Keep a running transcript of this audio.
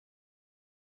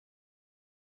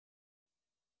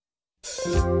My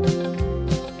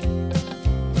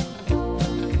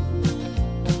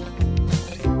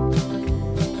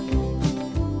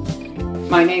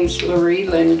name's Laree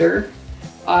Linder.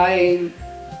 I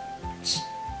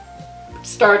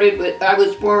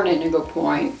was born in Eagle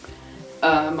Point.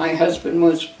 My husband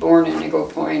was born in Eagle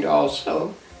Point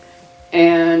also.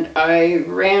 And I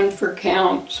ran for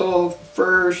council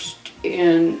first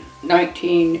in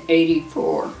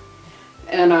 1984.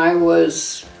 And I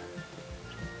was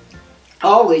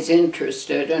always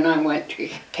interested, and I went to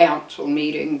council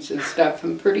meetings and stuff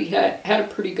and had a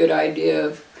pretty good idea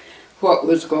of what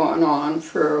was going on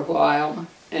for a while.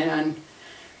 And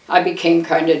I became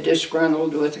kind of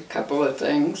disgruntled with a couple of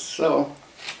things, so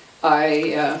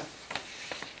I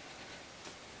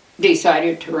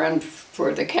decided to run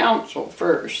for the council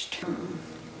first.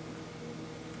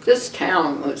 This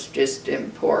town was just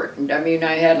important. I mean,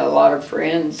 I had a lot of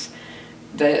friends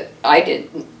that I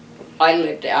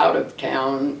lived out of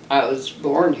town. I was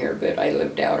born here, but I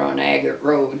lived out on Agate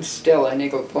Road, still an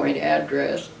Eagle Point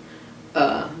address,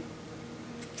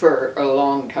 for a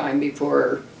long time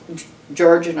before.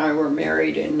 George and I were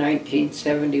married in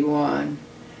 1971,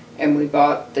 and we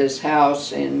bought this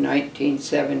house in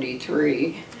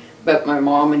 1973. But my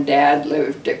mom and dad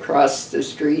lived across the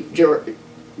street.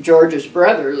 George's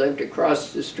brother lived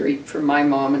across the street from my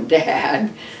mom and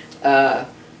dad.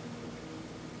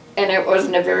 And it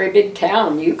wasn't a very big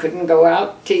town. You couldn't go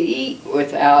out to eat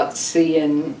without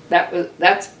seeing, I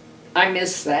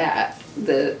miss that.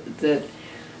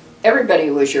 Everybody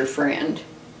was your friend.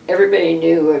 Everybody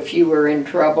knew if you were in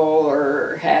trouble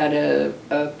or had a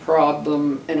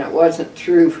problem, and it wasn't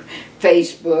through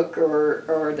Facebook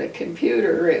or the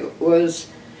computer. It was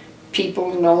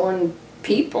people knowing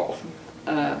people.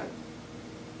 The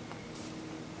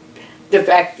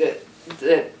fact that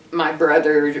my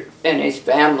brother and his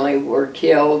family were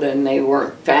killed and they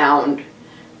weren't found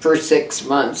for 6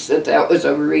 months, that was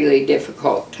a really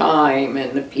difficult time,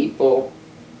 and the people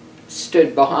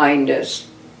stood behind us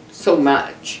so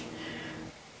much.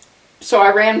 So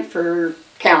I ran for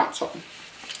council,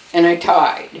 and I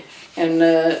tied. And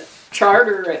the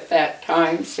charter at that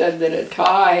time said that a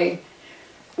tie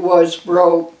was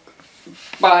broke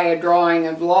by a drawing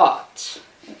of lots.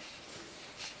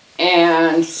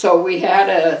 And so we had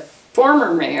a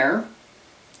former mayor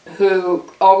who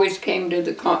always came to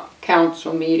the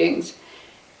council meetings,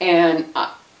 and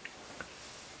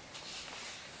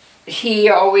he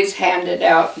always handed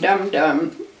out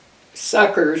dum-dum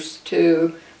suckers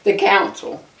to the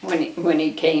council when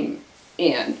he came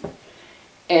in.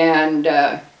 And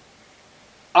I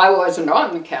wasn't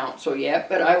on the council yet,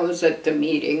 but I was at the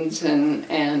meetings,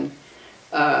 and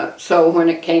so when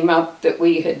it came up that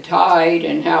we had tied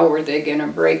and how were they going to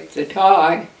break the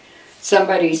tie,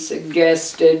 somebody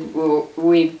suggested, well,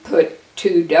 we put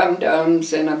 2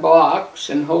 dum-dums in a box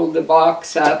and hold the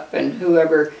box up, and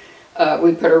whoever,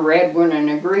 we put a red one and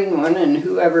a green one, and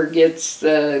whoever gets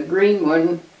the green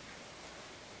one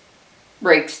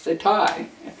breaks the tie.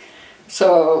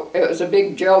 So it was a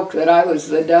big joke that I was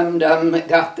the dum-dum that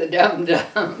got the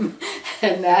dum-dum,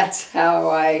 and that's how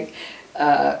I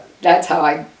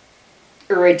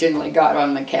originally got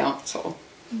on the council.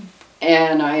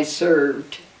 And I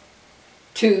served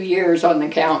 2 years on the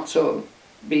council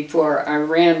before I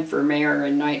ran for mayor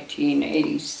in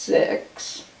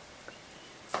 1986.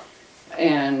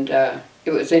 And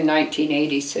it was in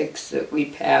 1986 that we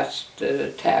passed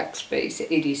the tax base,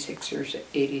 86 or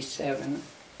 87. I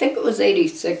think it was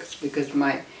 86 because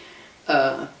my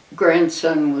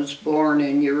grandson was born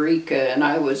in Eureka, and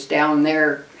I was down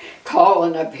there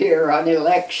calling up here on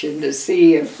election to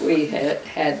see if we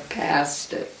had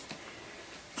passed it.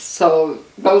 So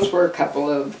those were a couple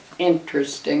of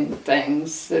interesting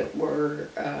things that were,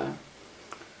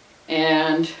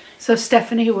 and... So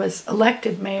Stephanie was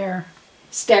elected mayor.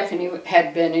 Stephanie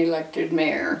had been elected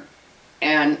mayor,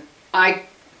 and I've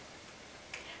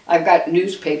got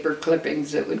newspaper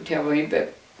clippings that would tell me,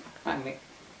 but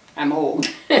I'm old,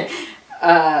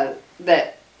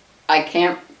 that I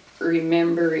can't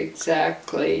remember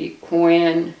exactly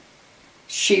when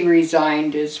she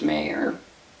resigned as mayor,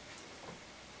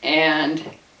 and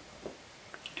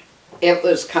it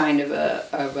was kind of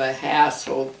a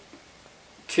hassle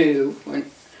too,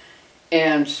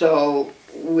 and so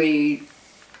we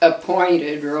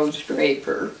appointed Rose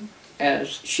Draper, as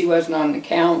she wasn't on the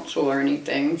council or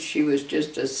anything. She was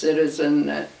just a citizen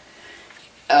that,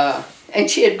 and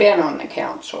she had been on the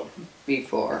council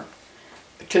before,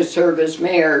 to serve as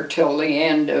mayor till the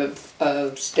end of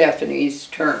Stephanie's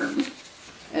term.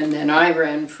 And then I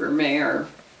ran for mayor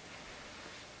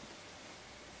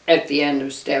at the end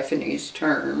of Stephanie's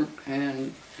term.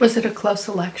 And was it a close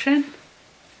election?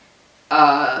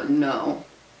 No.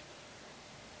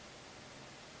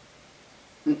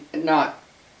 Not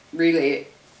really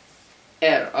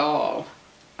at all.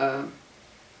 I'm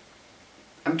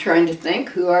trying to think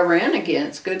who I ran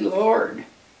against. Good Lord.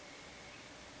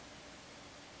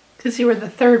 Because you were the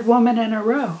third woman in a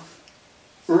row.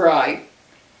 Right.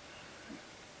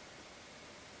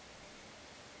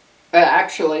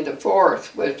 Actually, the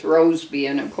fourth, with Rose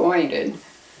being appointed.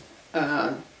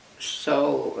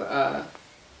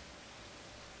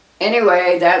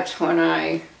 Anyway, that's when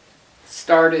I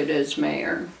started as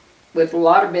mayor with a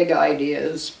lot of big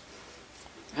ideas.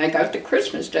 I got the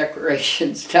Christmas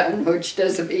decorations done, which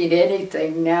doesn't mean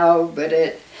anything now, but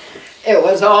it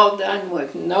was all done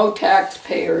with no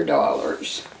taxpayer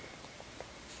dollars.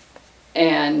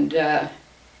 And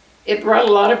it brought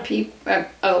a lot of people,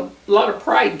 a lot of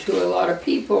pride to a lot of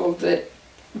people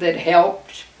that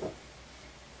helped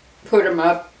put them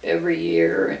up every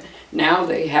year. Now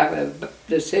they have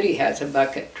the city has a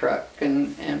bucket truck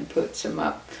and puts them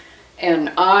up.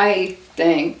 And I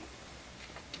think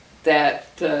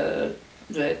that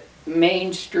that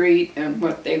Main Street and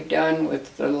what they've done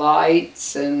with the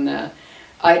lights, and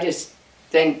I just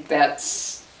think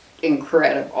that's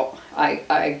incredible.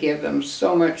 I give them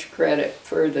so much credit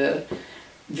for the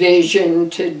vision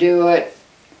to do it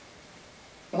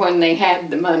when they had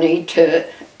the money to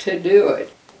do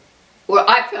it. Well,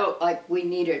 I felt like we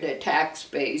needed a tax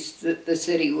base that the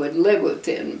city would live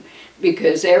within,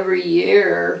 because every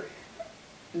year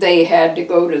they had to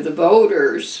go to the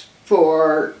voters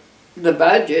for the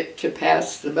budget, to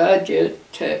pass the budget,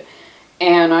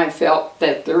 and I felt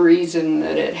that the reason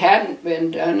that it hadn't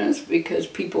been done is because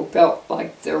people felt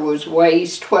like there was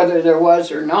waste, whether there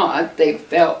was or not. They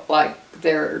felt like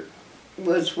there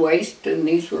was waste, and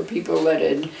these were people that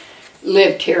had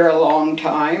lived here a long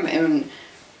time, and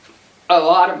a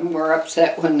lot of them were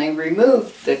upset when they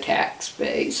removed the tax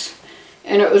base.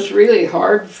 And it was really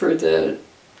hard for the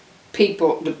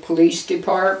people, the police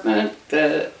department,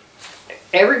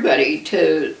 everybody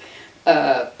to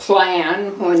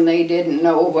plan when they didn't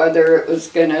know whether it was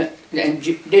gonna, and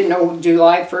didn't know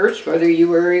July 1st whether you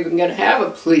were even gonna have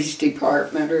a police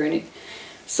department or anything.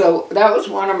 So that was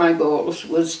one of my goals,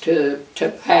 was to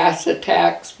pass a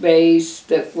tax base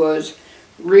that was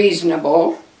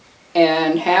reasonable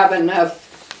and have enough,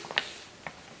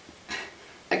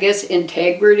 I guess,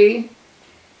 integrity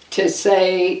to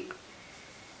say,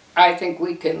 I think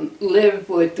we can live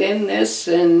within this,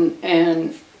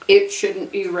 and it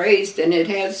shouldn't be raised, and it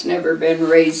has never been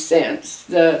raised since.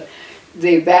 The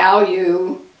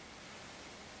value,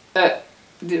 the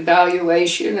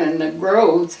valuation and the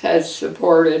growth has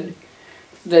supported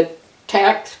the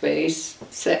tax base,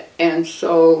 and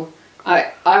so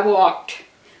I walked.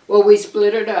 Well, we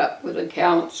split it up with the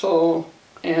council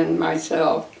and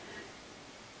myself,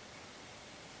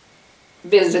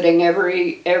 visiting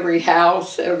every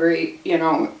house,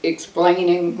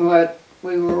 explaining what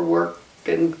we were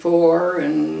working for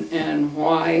and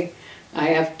why. I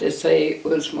have to say it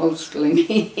was mostly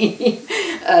me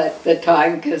at the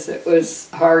time, because it was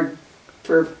hard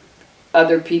for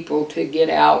other people to get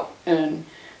out, and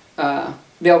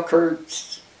Bill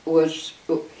Kurtz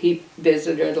he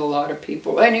visited a lot of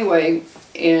people. Anyway,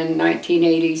 in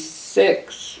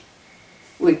 1986,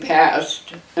 we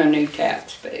passed a new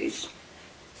tax base.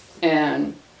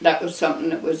 And that was something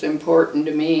that was important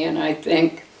to me, and I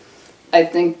think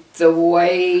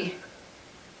we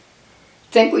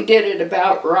did it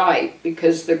about right,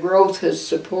 because the growth has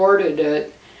supported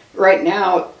it. Right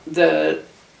now, the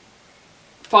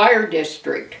fire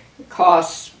district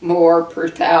costs more per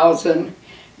thousand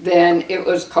than it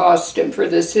was costing for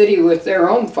the city with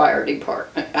their own fire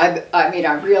department. I mean,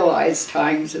 I realize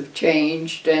times have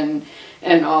changed and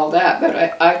all that,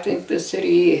 but I think the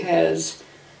city has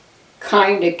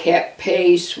kind of kept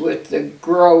pace with the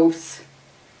growth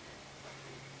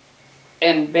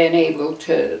and been able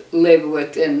to live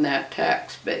within that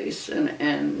tax base,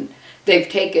 and they've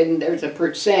taken, there's a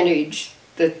percentage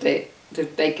that they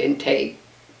can take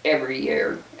every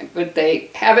year, but they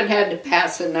haven't had to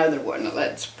pass another one,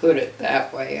 let's put it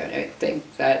that way, and I think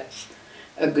that's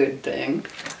a good thing.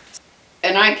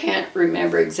 And I can't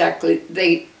remember exactly,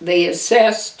 they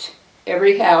assessed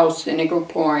every house in Eagle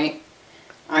Point.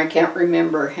 I can't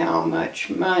remember how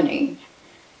much money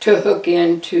to hook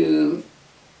into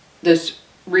this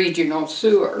regional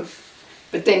sewer,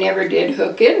 but they never did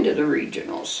hook into the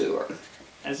regional sewer.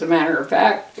 As a matter of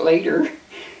fact, later,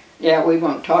 yeah, we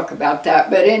won't talk about that,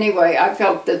 but anyway, I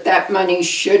felt that money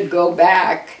should go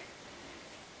back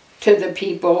to the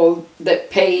people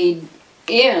that paid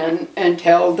in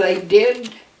until they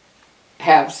did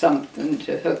have something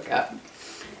to hook up.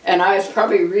 And I was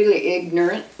probably really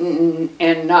ignorant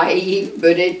and naive,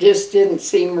 but it just didn't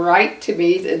seem right to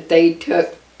me that they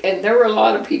took, and there were a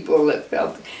lot of people that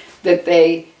felt that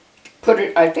they put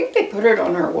it, I think they put it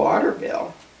on our water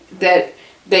bill, that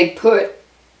they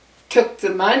took the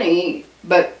money,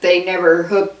 but they never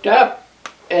hooked up,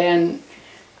 and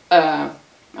I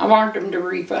wanted them to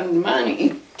refund the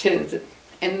money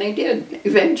and they did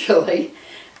eventually.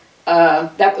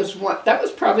 That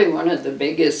was probably one of the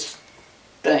biggest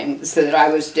things that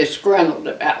I was disgruntled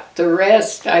about. The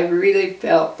rest, I really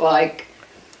felt like,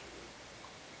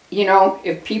 you know,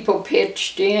 if people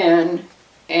pitched in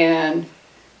and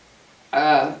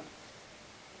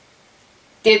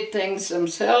did things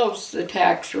themselves, the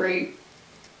tax rate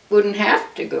wouldn't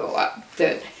have to go up.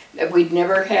 That we'd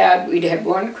had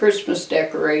one Christmas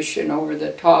decoration over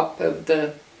the top of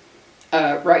the,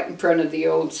 right in front of the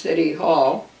old city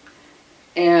hall,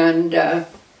 and I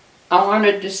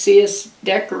wanted to see us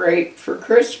decorate for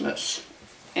Christmas.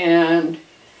 And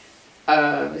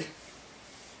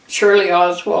Shirley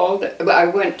Oswald, I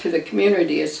went to the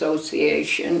community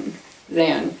association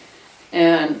then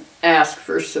and asked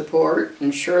for support,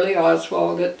 and Shirley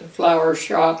Oswald at the flower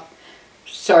shop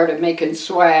started making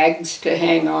swags to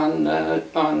hang on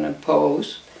the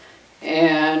post,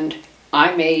 and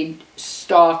I made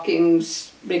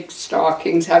stockings, big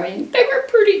stockings. I mean, they were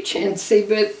pretty chintzy,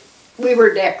 but we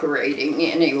were decorating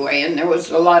anyway, and there was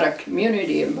a lot of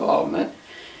community involvement.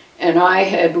 And I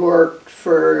had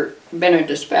been a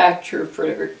dispatcher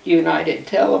for United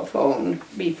Telephone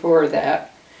before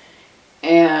that,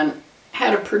 and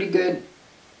had a pretty good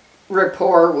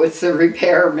rapport with the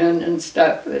repairmen and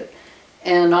stuff.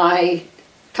 And I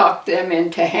talked them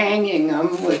into hanging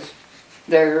them with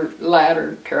their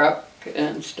ladder truck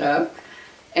and stuff.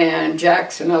 And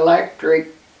Jackson Electric,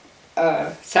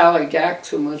 Sally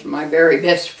Jackson was my very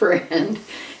best friend,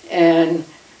 and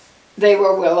they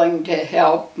were willing to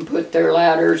help and put their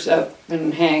ladders up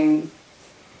and hang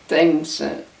things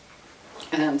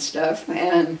and stuff.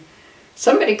 And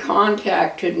somebody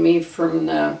contacted me from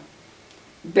the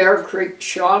Bear Creek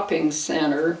Shopping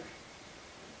Center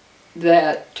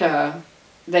that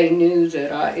they knew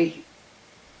that I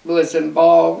was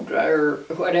involved or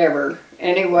whatever.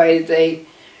 Anyway, they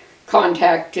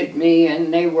contacted me,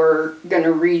 and they were going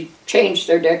to change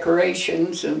their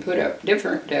decorations and put up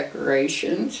different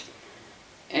decorations,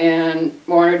 and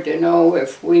wanted to know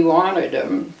if we wanted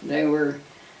them.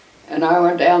 And I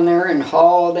went down there and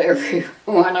hauled every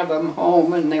one of them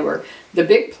home, and they were the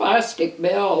big plastic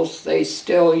bells they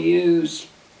still use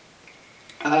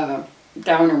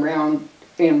down around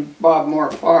in Bob Moore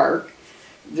Park.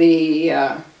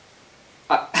 There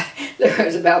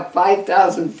was about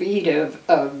 5,000 feet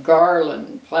of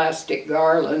garland, plastic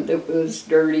garland that was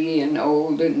dirty and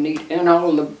old and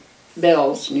all the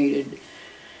bells needed.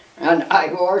 And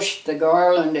I washed the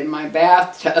garland in my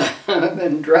bathtub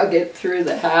and drug it through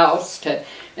the house,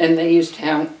 and they used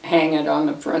to hang it on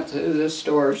the front of the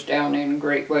stores down in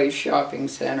Great Way Shopping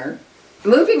Center.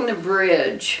 Moving the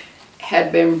bridge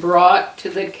had been brought to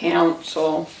the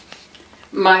council.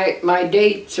 My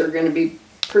dates are going to be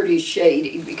pretty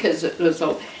shady because it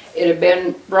had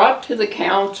been brought to the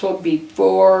council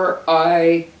before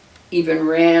I even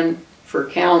ran for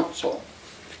council.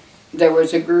 There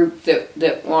was a group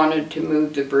that wanted to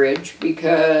move the bridge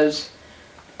because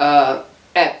at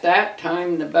that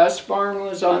time the bus barn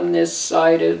was on this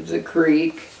side of the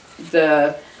creek.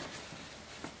 The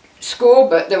school,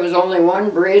 but there was only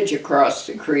one bridge across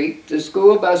the creek. The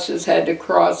school buses had to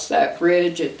cross that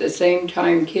bridge at the same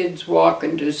time kids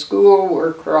walking to school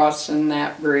were crossing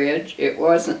that bridge. It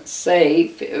wasn't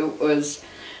safe. It was,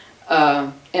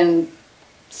 and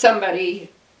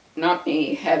somebody, not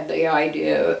me, had the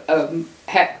idea of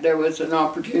there was an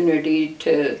opportunity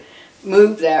to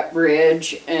move that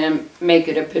bridge and make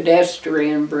it a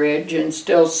pedestrian bridge and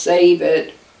still save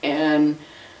it, and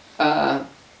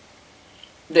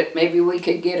that maybe we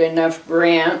could get enough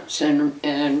grants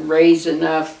and raise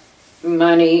enough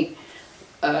money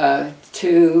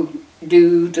to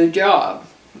do the job.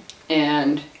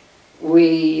 And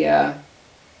we,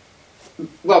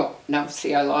 well, no,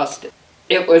 see, I lost it.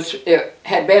 It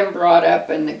had been brought up,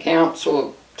 and the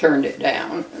council turned it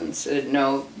down and said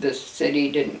no, the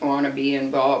city didn't want to be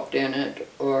involved in it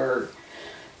or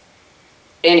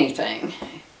anything.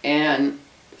 And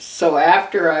so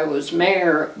after I was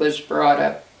mayor, it was brought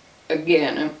up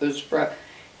again.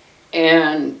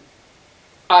 And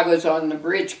I was on the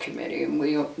bridge committee, and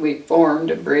we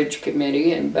formed a bridge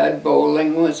committee, and Bud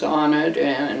Bowling was on it,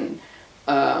 and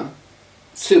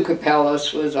Sue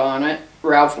Capellas was on it,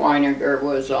 Ralph Weiniger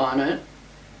was on it,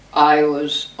 I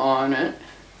was on it,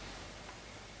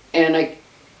 and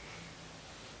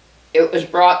it was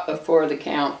brought before the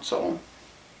council.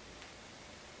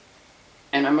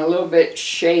 And I'm a little bit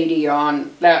shady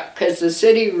on that because the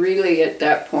city really at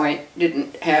that point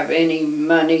didn't have any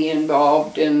money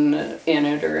involved in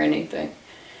it or anything.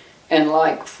 And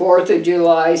like 4th of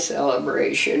July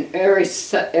celebration,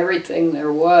 everything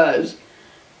there was,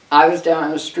 I was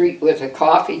down the street with a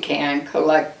coffee can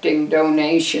collecting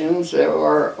donations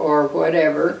or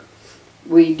whatever.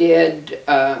 We did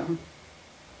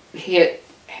hit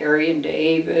Harry and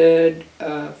David,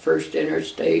 First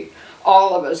Interstate.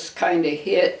 All of us kind of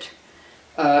hit.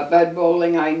 Bud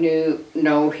Bowling, I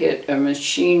know hit a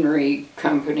machinery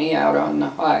company out on the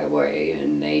highway,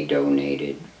 and they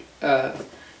donated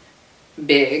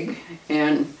big.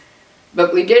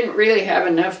 But we didn't really have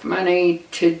enough money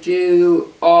to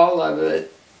do all of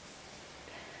it.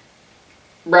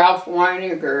 Ralph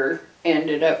Weiniger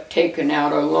ended up taking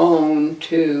out a loan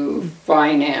to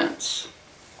finance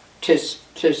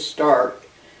to start.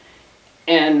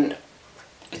 And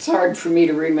it's hard for me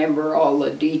to remember all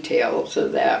the details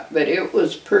of that, but it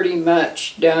was pretty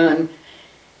much done.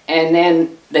 And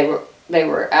then they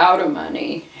were out of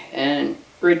money, and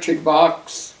Richard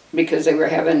Box, because they were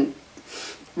having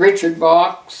Richard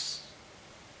Box,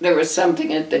 there was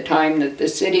something at the time that the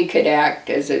city could act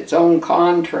as its own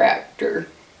contractor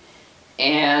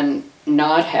and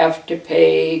not have to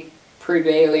pay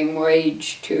prevailing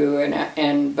wage to,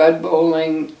 and Bud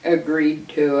Bowling agreed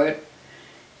to it.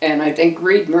 And I think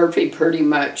Reed Murphy pretty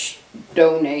much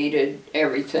donated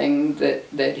everything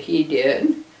that he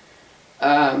did.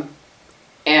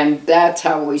 And that's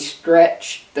how we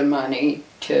stretched the money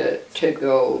to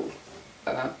go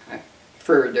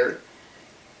further.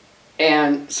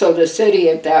 And so the city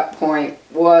at that point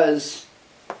was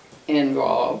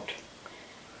involved.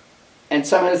 And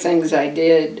some of the things I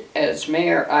did as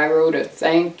mayor, I wrote a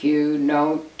thank you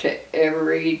note to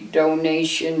every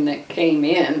donation that came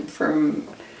in from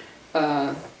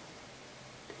on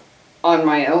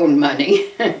my own money,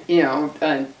 you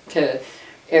know, to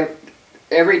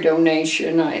every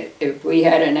donation. If we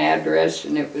had an address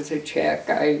and it was a check,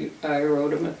 I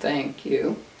wrote them a thank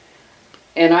you.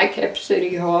 And I kept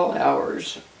City Hall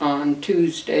hours on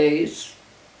Tuesdays.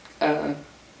 And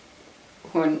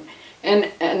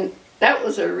that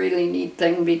was a really neat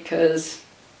thing because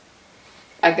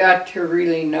I got to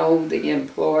really know the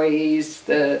employees.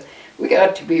 We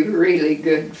got to be really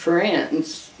good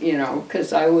friends, you know,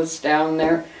 because I was down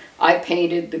there. I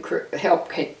painted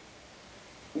helped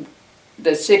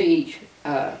the city.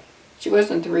 She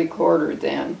wasn't the recorder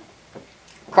then.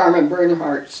 Carmen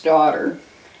Bernhardt's daughter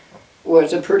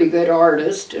was a pretty good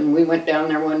artist, and we went down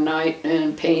there one night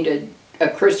and painted a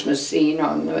Christmas scene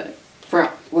on the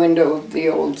front window of the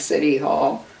old City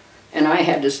Hall. And I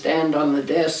had to stand on the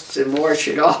desks and wash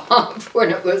it off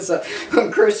when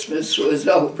Christmas was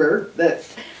over. But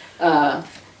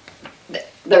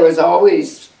there was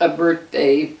always a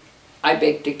birthday. I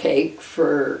baked a cake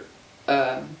for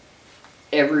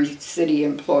every city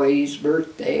employee's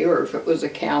birthday, or if it was a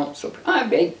council, I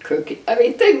baked cookies. I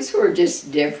mean, things were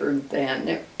just different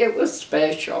then. It was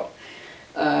special.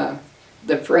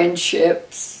 The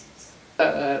friendships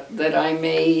that I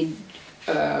made.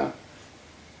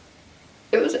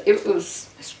 It was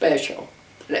special.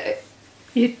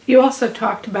 You also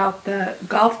talked about the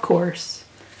golf course.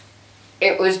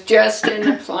 It was just in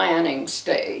the planning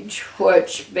stage,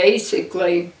 which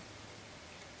basically,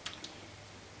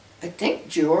 I think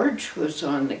George was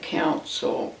on the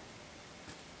council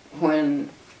when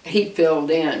he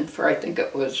filled in for, I think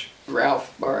it was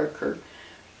Ralph Barker,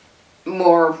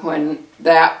 more when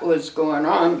that was going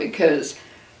on, because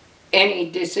any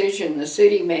decision the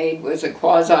city made was a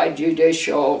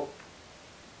quasi-judicial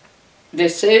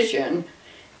decision,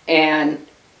 and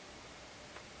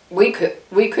we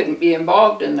couldn't be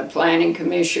involved in the planning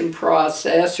commission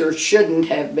process, or shouldn't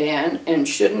have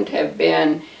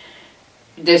been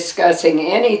discussing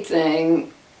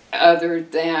anything other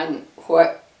than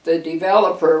what the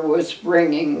developer was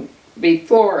bringing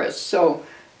before us. So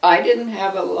I didn't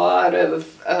have a lot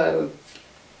of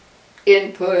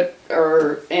input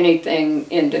or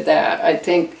anything into that. I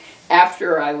think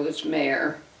after I was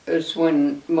mayor is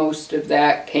when most of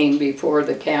that came before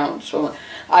the council.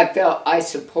 I felt I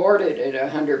supported it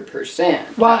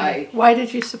 100%. Why? Why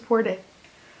did you support it?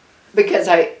 Because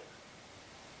I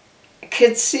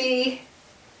could see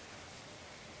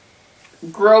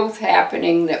growth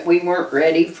happening that we weren't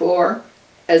ready for,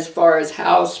 as far as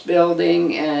house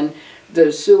building and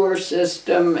the sewer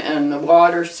system and the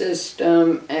water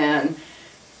system, and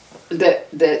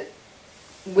that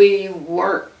we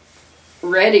weren't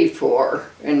ready for.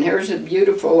 And there's a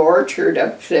beautiful orchard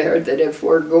up there that if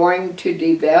we're going to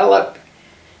develop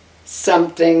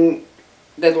something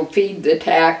that'll feed the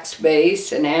tax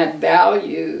base and add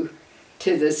value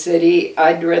to the city,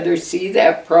 I'd rather see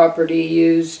that property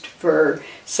used for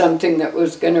something that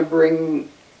was going to bring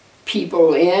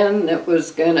people in, that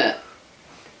was going to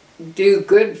do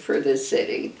good for the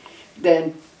city,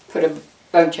 than put a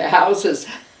bunch of houses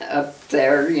up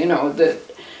there, you know,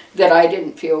 that I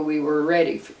didn't feel we were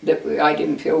ready for, I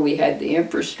didn't feel we had the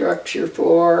infrastructure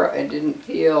for. I didn't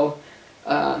feel,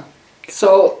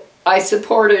 so I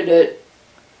supported it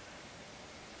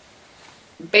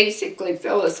basically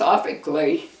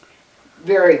philosophically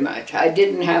very much. I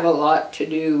didn't have a lot to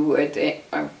do with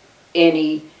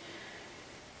any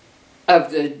of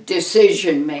the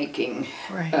decision making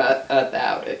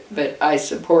about it, but I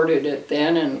supported it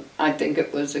then, and I think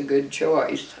it was a good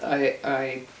choice.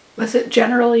 Was it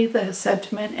generally the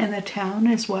sentiment in the town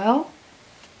as well?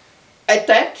 At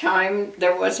that time,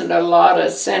 there wasn't a lot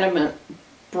of sentiment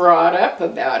brought up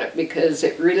about it because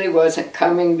it really wasn't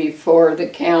coming before the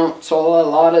council. A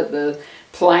lot of the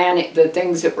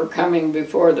things that were coming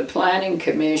before the planning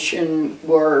commission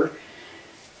were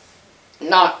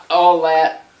not all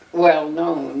that well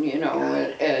known, you know,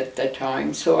 at the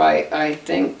time. So I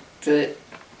think that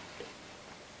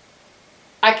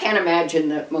I can't imagine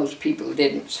that most people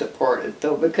didn't support it,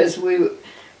 though, because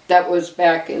that was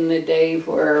back in the day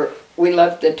where we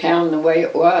loved the town the way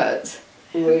it was.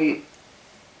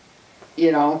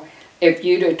 You know, if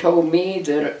you'd have told me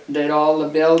that all the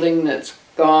building that's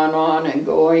gone on and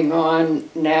going on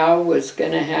now was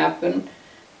going to happen,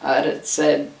 I'd have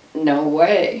said, no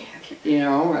way. You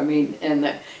know, I mean, and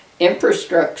the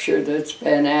infrastructure that's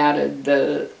been added,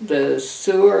 the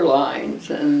sewer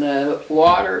lines and the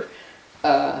water,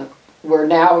 we're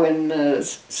now in the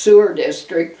sewer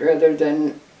district rather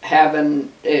than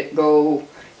having it go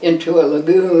into a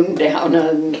lagoon down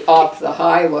and off the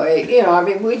highway. You know, I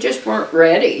mean, we just weren't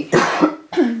ready.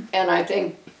 And I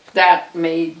think that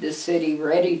made the city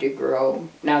ready to grow.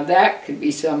 Now that could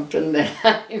be something that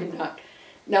I'm not.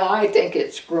 No, I think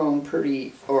it's grown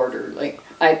pretty orderly.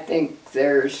 I think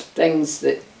there's things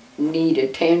that need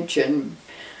attention.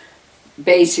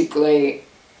 Basically,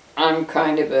 I'm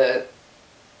kind of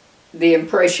the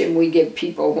impression we give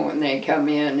people when they come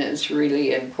in is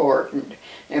really important.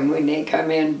 And when they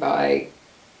come in by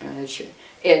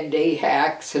Ed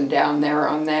Dayhacks and down there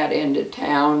on that end of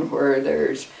town where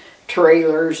there's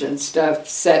trailers and stuff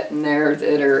sitting there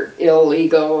that are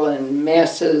illegal and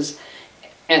messes,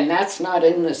 and that's not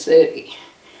in the city.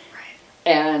 Right.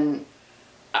 And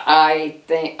I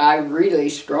really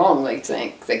strongly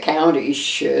think the county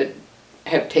should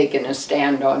have taken a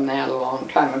stand on that a long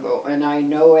time ago. And I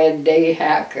know Ed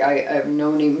Dayhack, I've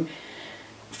known him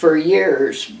for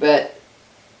years,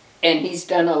 and he's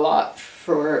done a lot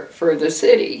for the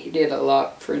city. He did a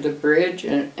lot for the bridge,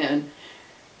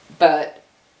 but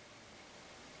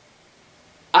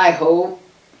I hope,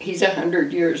 he's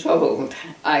 100 years old,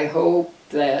 I hope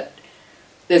that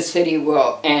the city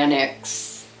will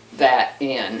annex that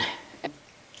in.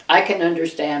 I can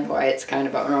understand why it's kind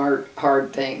of an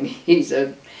hard thing. He's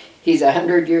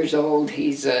 100 years old.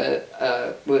 He's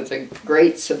was a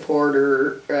great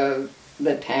supporter of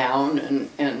the town,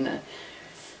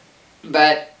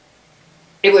 but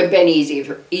it would have been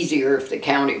easier if the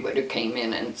county would have came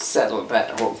in and settled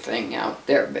that whole thing out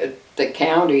there. But the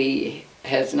county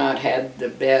has not had the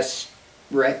best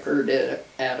record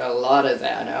at a lot of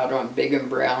that out on Big and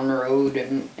Brown Road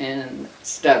and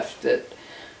stuff that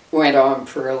went on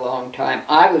for a long time.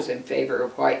 I was in favor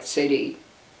of White City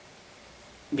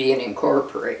being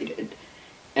incorporated,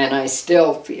 and I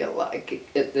still feel like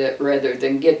that rather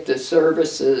than get the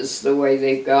services the way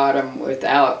they've got them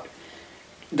without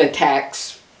the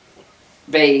tax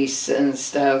base and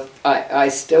stuff, I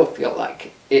still feel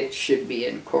like it should be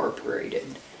incorporated.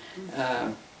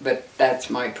 But that's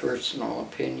my personal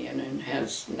opinion and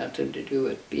has nothing to do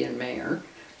with being mayor.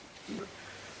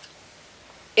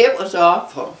 It was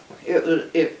awful.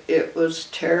 It was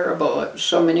terrible.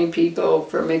 So many people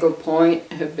from Eagle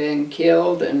Point have been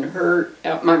killed and hurt.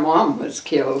 My mom was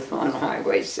killed on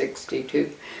Highway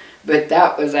 62, but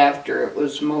that was after it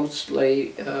was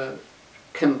mostly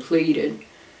completed.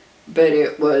 But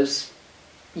it was,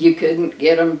 you couldn't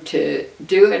get them to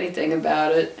do anything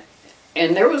about it.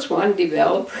 And there was one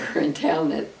developer in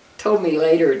town that told me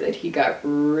later that he got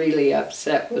really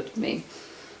upset with me.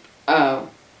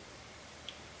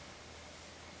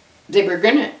 They were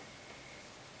gonna,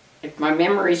 if my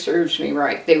memory serves me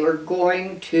right, they were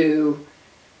going to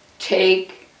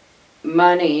take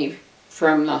money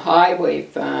from the highway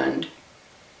fund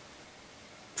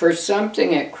for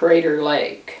something at Crater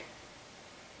Lake.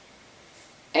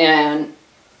 And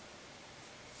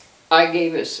I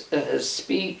gave a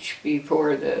speech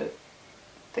before I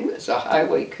think it was the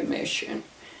Highway Commission,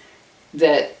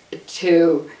 that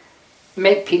to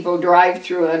make people drive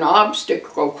through an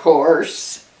obstacle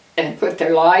course and put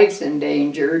their lives in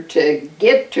danger to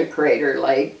get to Crater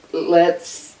Lake,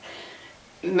 let's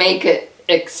make it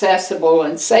accessible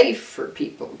and safe for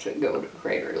people to go to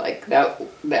Crater Lake.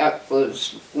 That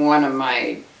was one of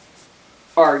my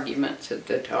arguments at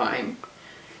the time.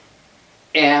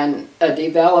 And a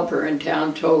developer in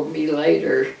town told me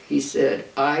later, he said,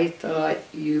 I thought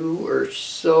you were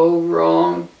so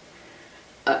wrong.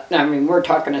 I mean, we're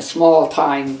talking a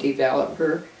small-time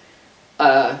developer,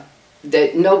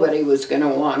 that nobody was going to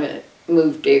want to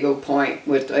move to Eagle Point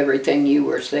with everything you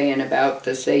were saying about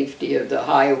the safety of the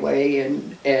highway,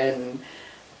 and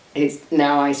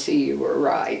now I see you were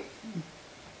right.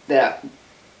 That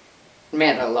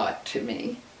meant a lot to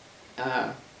me.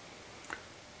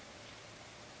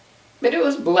 But it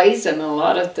was blazing a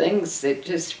lot of things that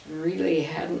just really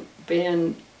hadn't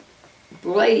been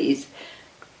blazed.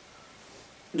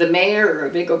 The mayor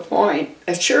of Eagle Point,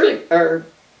 Donna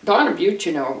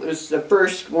Bucino was the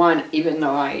first one, even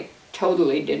though I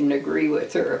totally didn't agree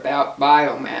with her about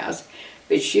biomass,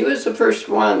 but she was the first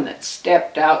one that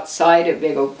stepped outside of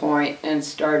Eagle Point and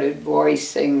started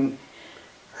voicing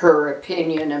her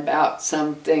opinion about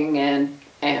something,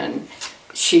 and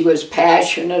she was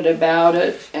passionate about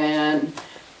it, and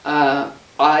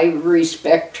I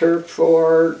respect her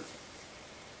for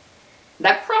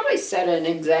that. Probably set an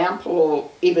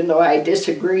example, even though I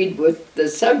disagreed with the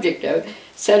subject of it,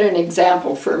 set an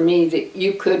example for me that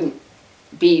you couldn't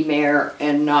be mayor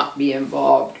and not be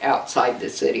involved outside the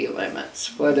city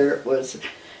limits, whether it was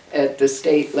at the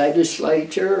state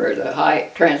legislature or the High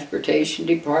Transportation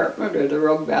Department or the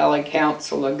Rogue Valley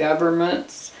Council of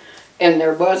Governments. And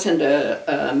there wasn't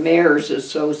a mayor's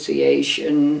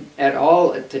association at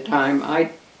all at the time.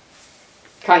 I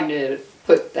kind of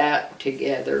put that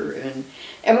together,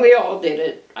 and we all did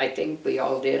it. I think we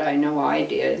all did. I know I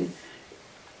did.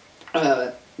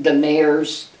 The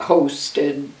mayors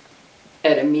hosted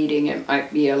at a meeting. It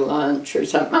might be a lunch or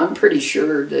something. I'm pretty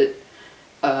sure that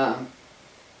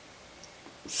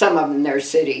some of them, their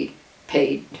city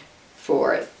paid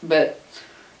for it, but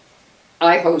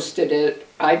I hosted it.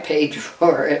 I paid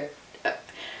for it.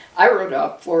 I wrote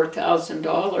up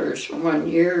 $4,000 one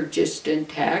year just in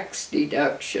tax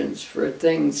deductions for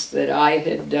things that I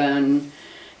had done,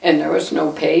 and there was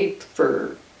no pay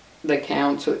for the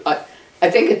council.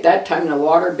 I think at that time the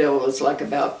water bill was like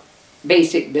about,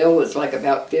 basic bill was like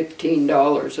about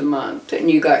 $15 a month,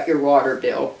 and you got your water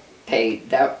bill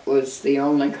paid. That was the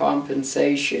only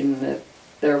compensation that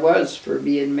there was for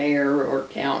being mayor or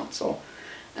council.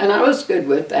 And I was good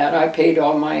with that. I paid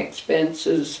all my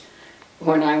expenses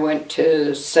when I went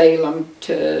to Salem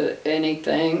to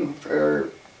anything, for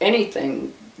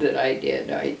anything that I did.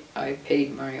 I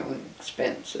paid my own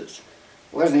expenses.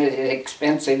 Wasn't as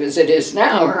expensive as it is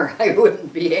now, or I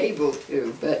wouldn't be able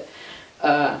to, but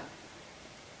I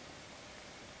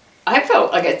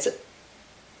felt like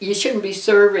you shouldn't be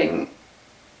serving,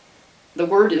 the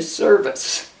word is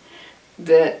service,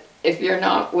 that if you're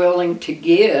not willing to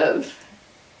give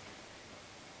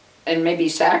and maybe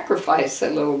sacrifice a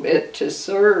little bit to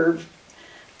serve,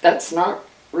 that's not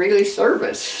really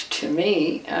service to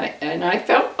me. And I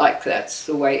felt like that's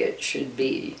the way it should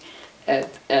be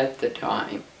at the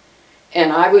time.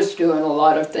 And I was doing a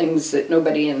lot of things that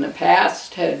nobody in the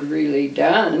past had really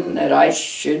done that I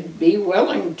should be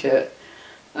willing to.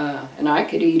 And I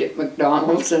could eat at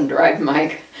McDonald's and drive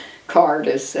my car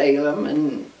to Salem,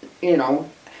 and, you know,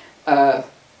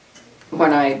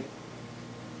 when I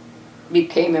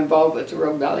became involved with the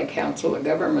Rogue Valley Council of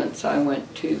Governments, I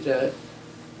went to the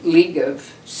League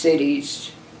of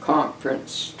Cities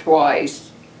conference twice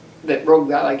that Rogue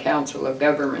Valley Council of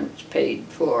Governments paid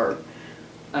for,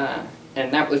 and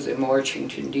that was in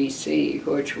Washington, D.C.,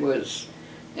 which was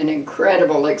an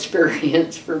incredible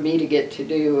experience for me to get to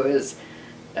do,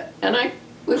 and I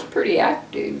was pretty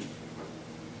active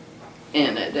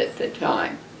in it at the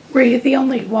time. Were you the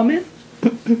only woman?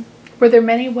 Were there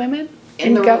many women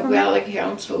in the government? Rogue Valley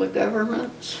Council of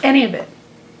Governments? Any of it?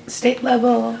 State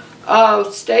level? Oh,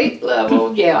 state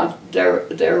level, yeah,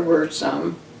 there were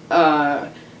some.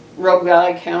 Rogue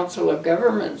Valley Council of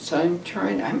Governments, I'm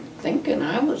thinking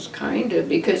I was kind of,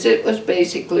 because it was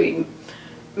basically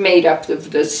made up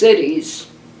of the cities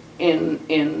in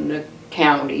the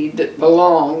county that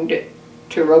belonged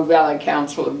to Rogue Valley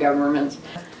Council of Governments.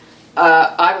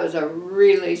 I was a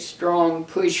really strong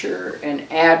pusher and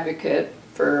advocate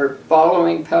for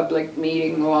following public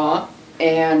meeting law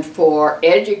and for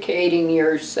educating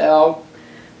yourself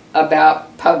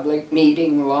about public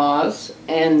meeting laws,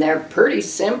 and they're pretty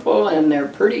simple and they're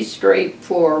pretty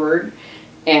straightforward.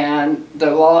 And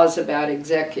the laws about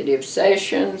executive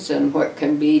sessions and what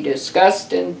can be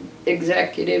discussed in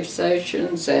executive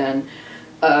sessions and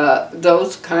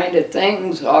those kind of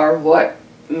things are what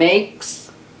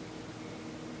makes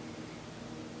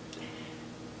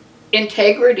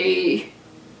integrity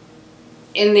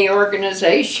in the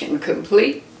organization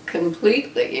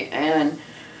completely. And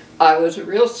I was a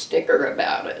real sticker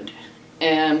about it.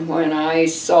 And when I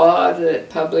saw that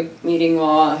public meeting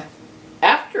law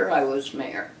after I was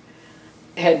mayor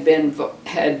had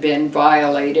been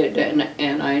violated,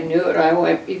 and I knew it, I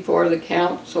went before the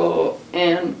council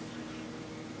and,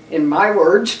 in my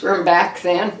words from back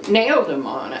then, nailed them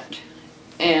on it.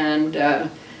 And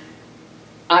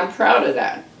I'm proud of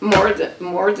that.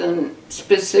 More than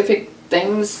specific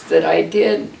things that I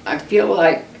did, I feel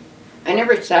like I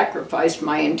never sacrificed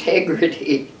my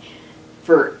integrity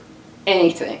for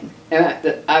anything.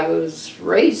 I was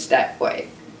raised that way,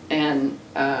 and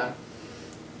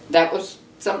that was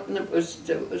something that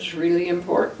was really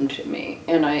important to me.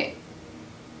 And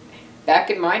back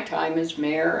in my time as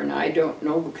mayor, and I don't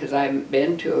know because I haven't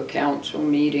been to a council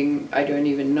meeting, I don't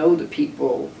even know the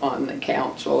people on the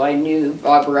council. I knew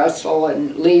Bob Russell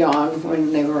and Leon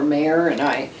when they were mayor, and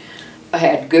I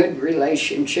had good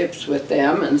relationships with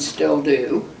them and still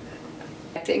do.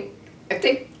 I think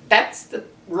that's the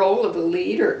role of a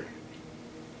leader,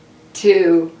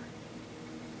 to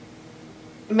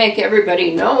make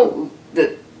everybody know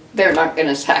that they're not going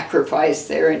to sacrifice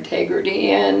their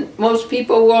integrity, and most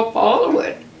people will follow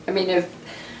it. I mean,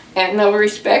 and they'll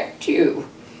respect you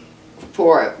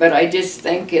for it. But I just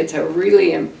think it's a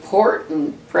really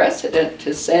important precedent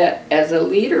to set as a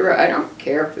leader. I don't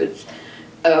care if it's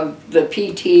of the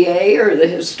PTA or the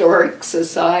Historic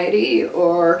Society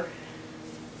or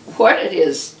what it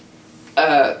is.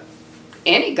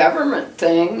 Any government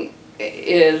thing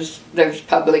there's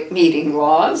public meeting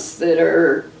laws that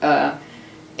are,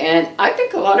 and I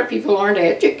think a lot of people aren't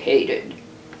educated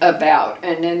about,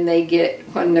 and then they get,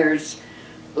 when there's,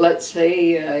 let's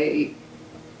say,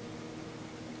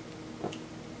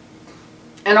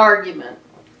 an argument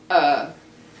on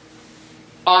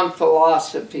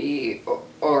philosophy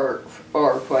or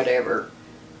whatever,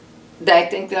 I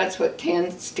think that's what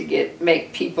tends to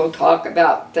make people talk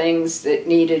about things that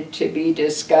needed to be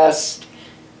discussed,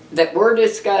 that were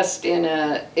discussed in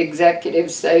an executive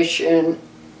session,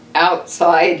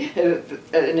 outside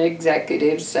of an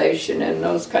executive session, and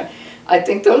those kind. I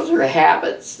think those are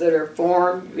habits that are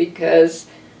formed because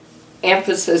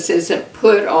emphasis isn't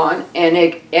put on,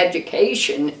 and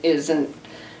education isn't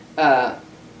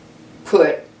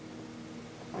put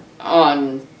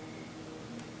on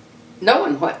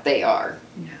knowing what they are,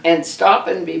 and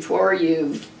stopping before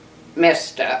you've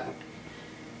messed up.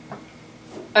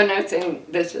 Another thing,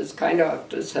 this is kind of off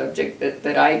the subject,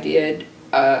 that I did,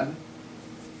 the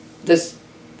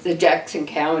Jackson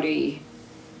County,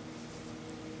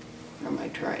 what am I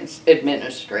trying,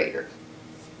 administrator,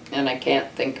 and I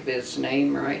can't think of his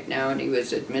name right now, and he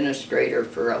was administrator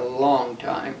for a long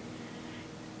time.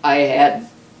 I had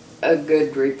a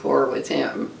good rapport with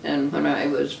him, and when I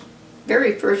was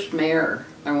very first mayor,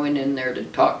 I went in there to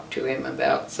talk to him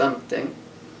about something,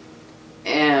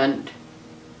 and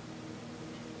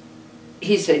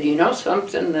he said, you know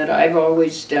something that I've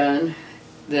always done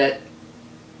that,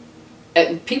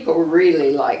 and people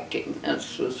really liked him,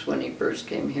 this was when he first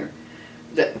came here,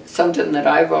 that something that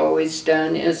I've always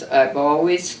done is I've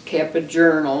always kept a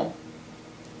journal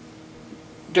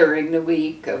during the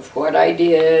week of what I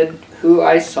did, who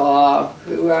I saw,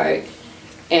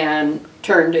 and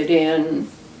turned it in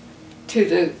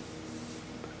to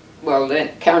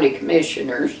the county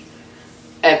commissioners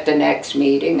at the next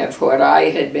meeting of what I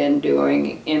had been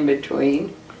doing in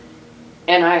between.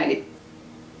 And I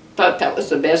thought that was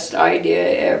the best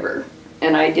idea ever.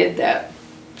 And I did that.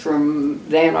 From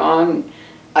then on,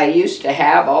 I used to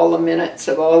have all the minutes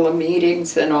of all the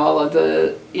meetings and all of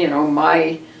the,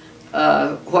 my,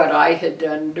 what I had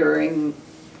done during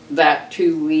that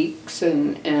 2 weeks,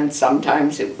 and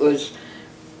sometimes it was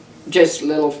just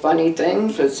little funny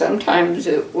things, but sometimes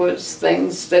it was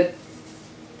things that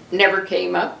never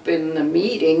came up in the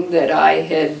meeting that I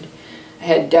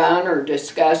had done or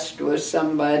discussed with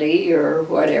somebody or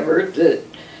whatever, that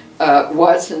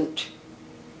wasn't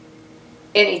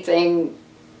anything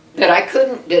that I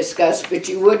couldn't discuss, but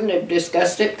you wouldn't have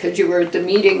discussed it because you were at the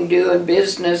meeting doing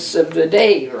business of the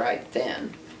day right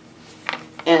then.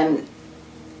 And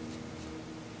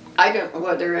I don't know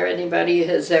whether anybody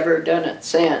has ever done it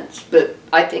since, but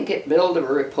I think it built a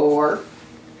rapport,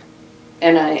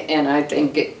 and I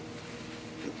think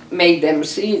made them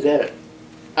see that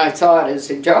I saw it as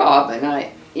a job, and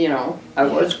I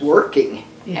was working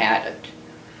at it.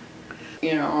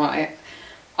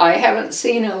 I haven't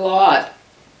seen a lot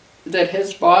that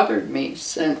has bothered me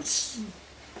since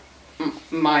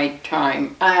my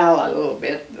time. A little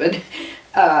bit, but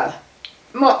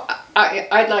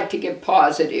I'd like to get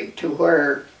positive to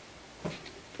where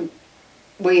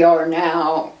we are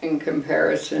now in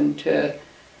comparison to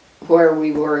where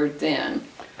we were then.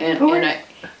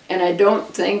 And I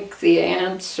don't think the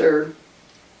answer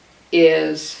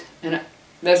is, and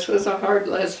this was a hard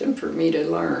lesson for me to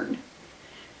learn,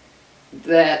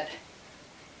 that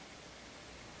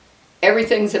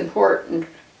everything's important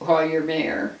while you're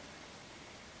mayor.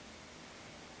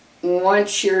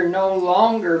 Once you're no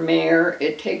longer mayor,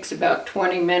 it takes about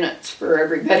 20 minutes for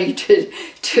everybody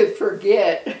to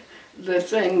forget the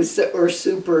things that were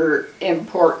super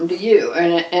important to you.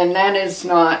 And that is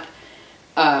not,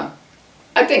 I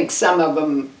think some of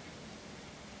them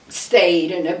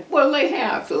stayed, and well, they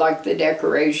have, like the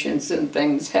decorations and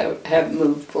things have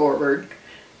moved forward.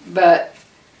 But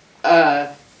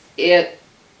it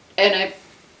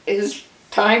is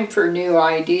time for new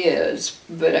ideas,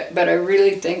 but I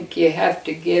really think you have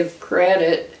to give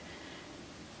credit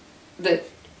that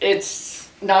it's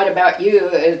not about you,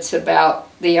 it's about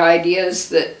the ideas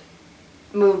that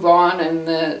move on and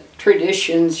the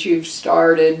traditions you've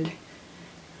started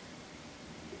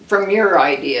from your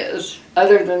ideas.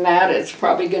 Other than that, it's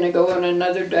probably going to go in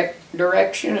another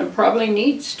direction, and probably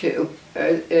needs to.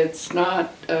 It's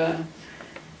not, and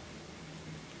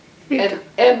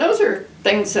those are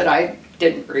things that I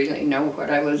didn't really know what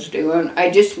I was doing. I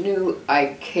just knew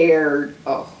I cared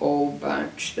a whole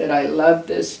bunch, that I loved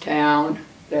this town,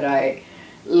 that I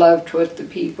loved what the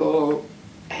people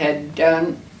had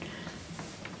done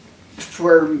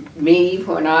for me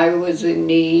when I was in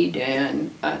need,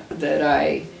 and that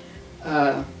I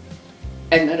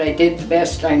did the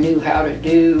best I knew how to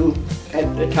do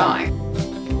at the time.